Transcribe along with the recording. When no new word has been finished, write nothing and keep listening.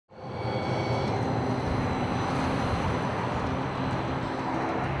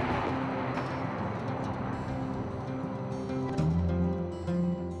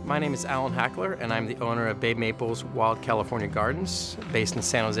My name is Alan Hackler, and I'm the owner of Bay Maples Wild California Gardens, based in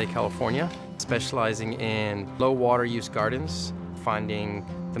San Jose, California, specializing in low water use gardens, finding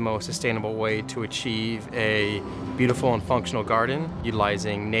the most sustainable way to achieve a beautiful and functional garden,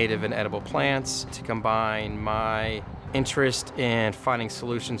 utilizing native and edible plants to combine my interest in finding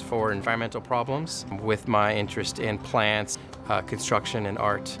solutions for environmental problems with my interest in plants, construction, and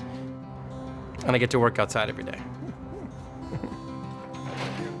art. And I get to work outside every day.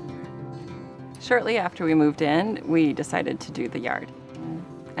 Shortly after we moved in, we decided to do the yard.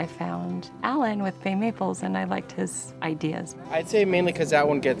 I found Alan with Bay Maples, and I liked his ideas. I'd say mainly because that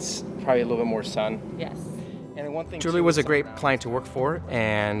one gets probably a little bit more sun. Yes. And one thing Julie was a great client to work for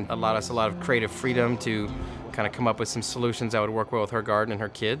and allowed us a lot of creative freedom to kind of come up with some solutions that would work well with her garden and her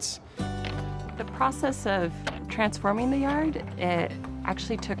kids. The process of transforming the yard, it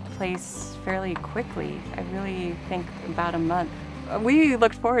actually took place fairly quickly. I really think about a month. We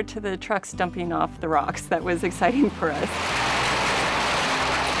looked forward to the trucks dumping off the rocks. That was exciting for us.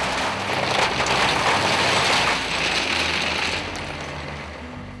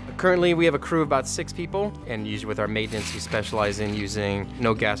 Currently, we have a crew of about 6 people, and usually with our maintenance, we specialize in using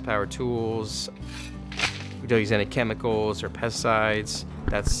no gas-powered tools. We don't use any chemicals or pesticides.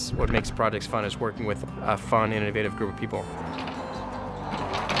 That's what makes projects fun, is working with a fun, innovative group of people.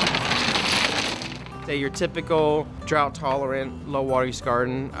 Say your typical drought-tolerant, low-water use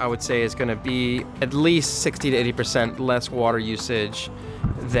garden, I would say is going to be at least 60 to 80% less water usage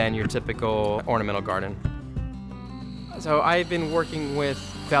than your typical ornamental garden. So I've been working with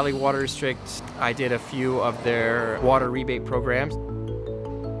Valley Water District. I did a few of their water rebate programs.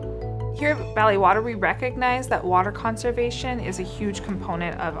 Here at Valley Water, we recognize that water conservation is a huge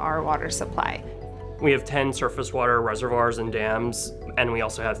component of our water supply. We have 10 surface water reservoirs and dams, and we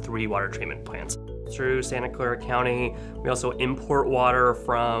also have 3 water treatment plants. Through Santa Clara County, we also import water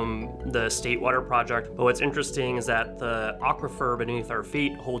from the State Water Project. But what's interesting is that the aquifer beneath our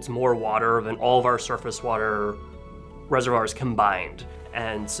feet holds more water than all of our surface water reservoirs combined.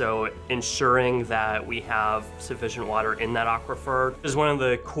 And so ensuring that we have sufficient water in that aquifer is one of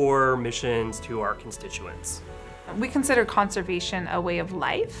the core missions to our constituents. We consider conservation a way of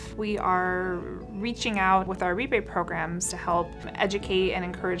life. We are reaching out with our rebate programs to help educate and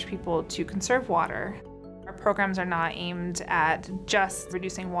encourage people to conserve water. Our programs are not aimed at just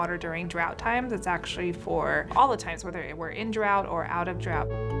reducing water during drought times. It's actually for all the times, whether we're in drought or out of drought.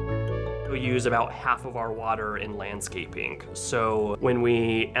 We use about half of our water in landscaping. So when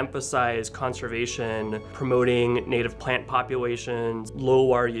we emphasize conservation, promoting native plant populations, low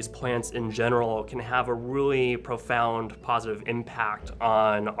water use plants in general can have a really profound positive impact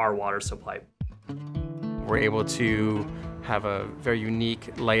on our water supply. We're able to have a very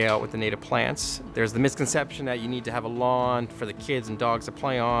unique layout with the native plants. There's the misconception that you need to have a lawn for the kids and dogs to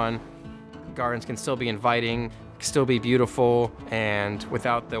play on. Gardens can still be inviting, still be beautiful, and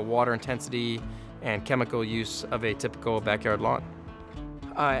without the water intensity and chemical use of a typical backyard lawn.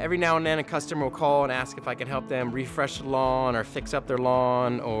 Every now and then a customer will call and ask if I can help them refresh the lawn or fix up their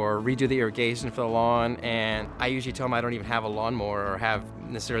lawn or redo the irrigation for the lawn, and I usually tell them I don't even have a lawnmower or have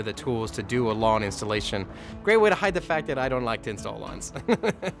necessarily the tools to do a lawn installation. Great way to hide the fact that I don't like to install lawns.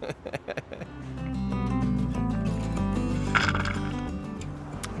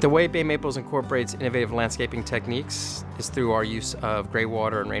 The way Bay Maples incorporates innovative landscaping techniques is through our use of gray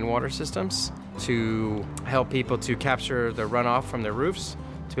water and rainwater systems to help people to capture the runoff from their roofs,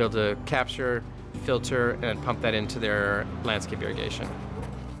 to be able to capture, filter, and pump that into their landscape irrigation.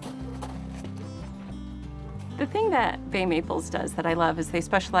 The thing that Bay Maples does that I love is they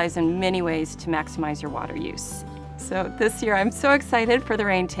specialize in many ways to maximize your water use. So this year I'm so excited for the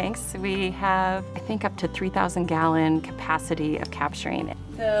rain tanks. We have, I think, up to 3,000 gallon capacity of capturing.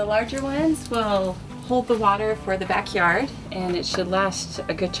 The larger ones will hold the water for the backyard, and it should last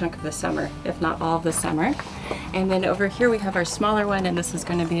a good chunk of the summer, if not all of the summer. And then over here we have our smaller one, and this is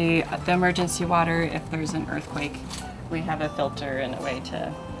going to be the emergency water if there's an earthquake. We have a filter and a way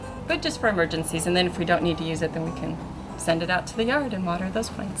to, but just for emergencies, and then if we don't need to use it, then we can send it out to the yard and water those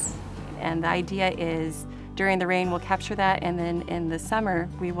plants. And the idea is during the rain, we'll capture that, and then in the summer,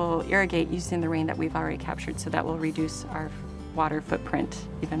 we will irrigate using the rain that we've already captured, so that will reduce our water footprint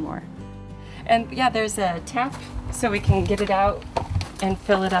even more. And yeah, there's a tap, so we can get it out and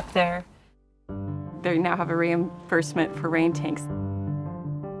fill it up there. They now have a reimbursement for rain tanks.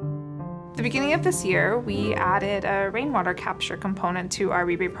 At the beginning of this year, we added a rainwater capture component to our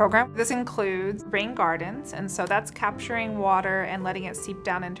rebate program. This includes rain gardens, and so that's capturing water and letting it seep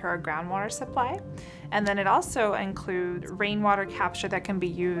down into our groundwater supply. And then it also includes rainwater capture that can be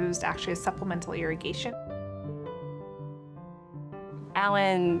used actually as supplemental irrigation.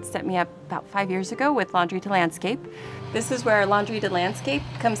 Alan set me up about 5 years ago with Laundry to Landscape. This is where Laundry to Landscape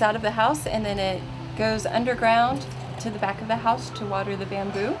comes out of the house and then it goes underground to the back of the house to water the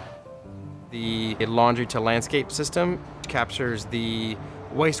bamboo. The Laundry to Landscape system captures the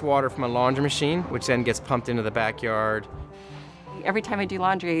wastewater from a laundry machine, which then gets pumped into the backyard. Every time I do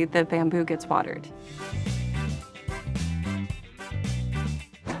laundry, the bamboo gets watered.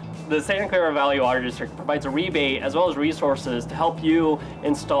 The Santa Clara Valley Water District provides a rebate as well as resources to help you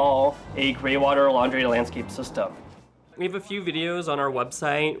install a gray water laundry landscape system. We have a few videos on our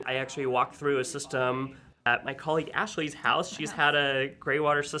website. I actually walked through a system at my colleague Ashley's house. She's had a gray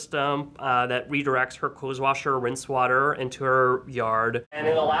water system that redirects her clothes washer rinse water into her yard. And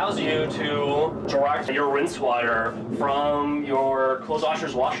it allows you to direct your rinse water from your clothes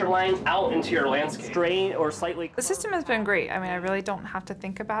washer's washer lines out into your landscape. Straight or slightly. The system has been great. I mean, I really don't have to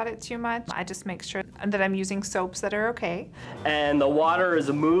think about it too much. I just make sure that I'm using soaps that are okay. And the water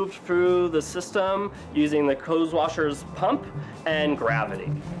is moved through the system using the clothes washer's pump and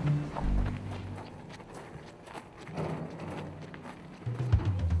gravity.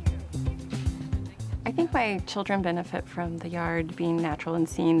 I think my children benefit from the yard being natural and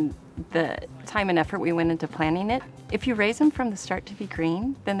seeing the time and effort we went into planning it. If you raise them from the start to be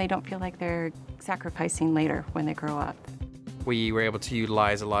green, then they don't feel like they're sacrificing later when they grow up. We were able to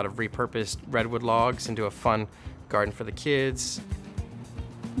utilize a lot of repurposed redwood logs into a fun garden for the kids.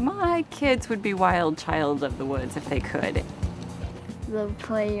 My kids would be wild child of the woods if they could. The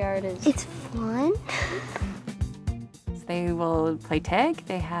play yard is... It's fun. They will play tag,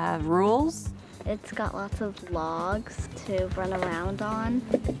 they have rules. It's got lots of logs to run around on.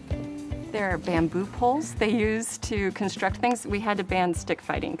 There are bamboo poles they use to construct things. We had to ban stick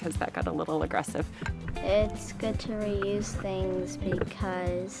fighting because that got a little aggressive. It's good to reuse things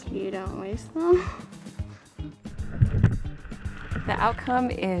because you don't waste them. The outcome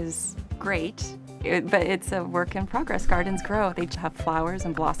is great, but it's a work in progress. Gardens grow. They have flowers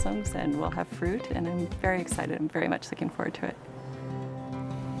and blossoms and we'll have fruit, and I'm very excited. I'm very much looking forward to it.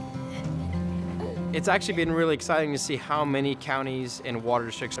 It's actually been really exciting to see how many counties and water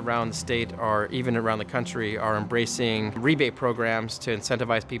districts around the state, or even around the country, are embracing rebate programs to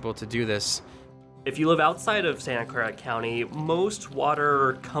incentivize people to do this. If you live outside of Santa Clara County, most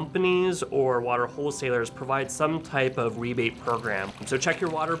water companies or water wholesalers provide some type of rebate program. So check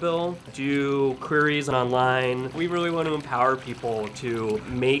your water bill, do queries online. We really want to empower people to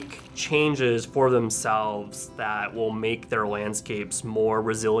make changes for themselves that will make their landscapes more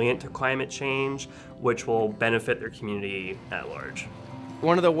resilient to climate change, which will benefit their community at large.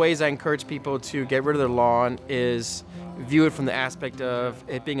 One of the ways I encourage people to get rid of their lawn is view it from the aspect of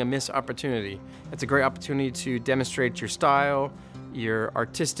it being a missed opportunity. It's a great opportunity to demonstrate your style, your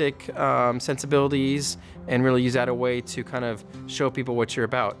artistic sensibilities, and really use that a way to kind of show people what you're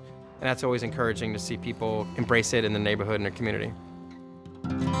about. And that's always encouraging to see people embrace it in the neighborhood and their community.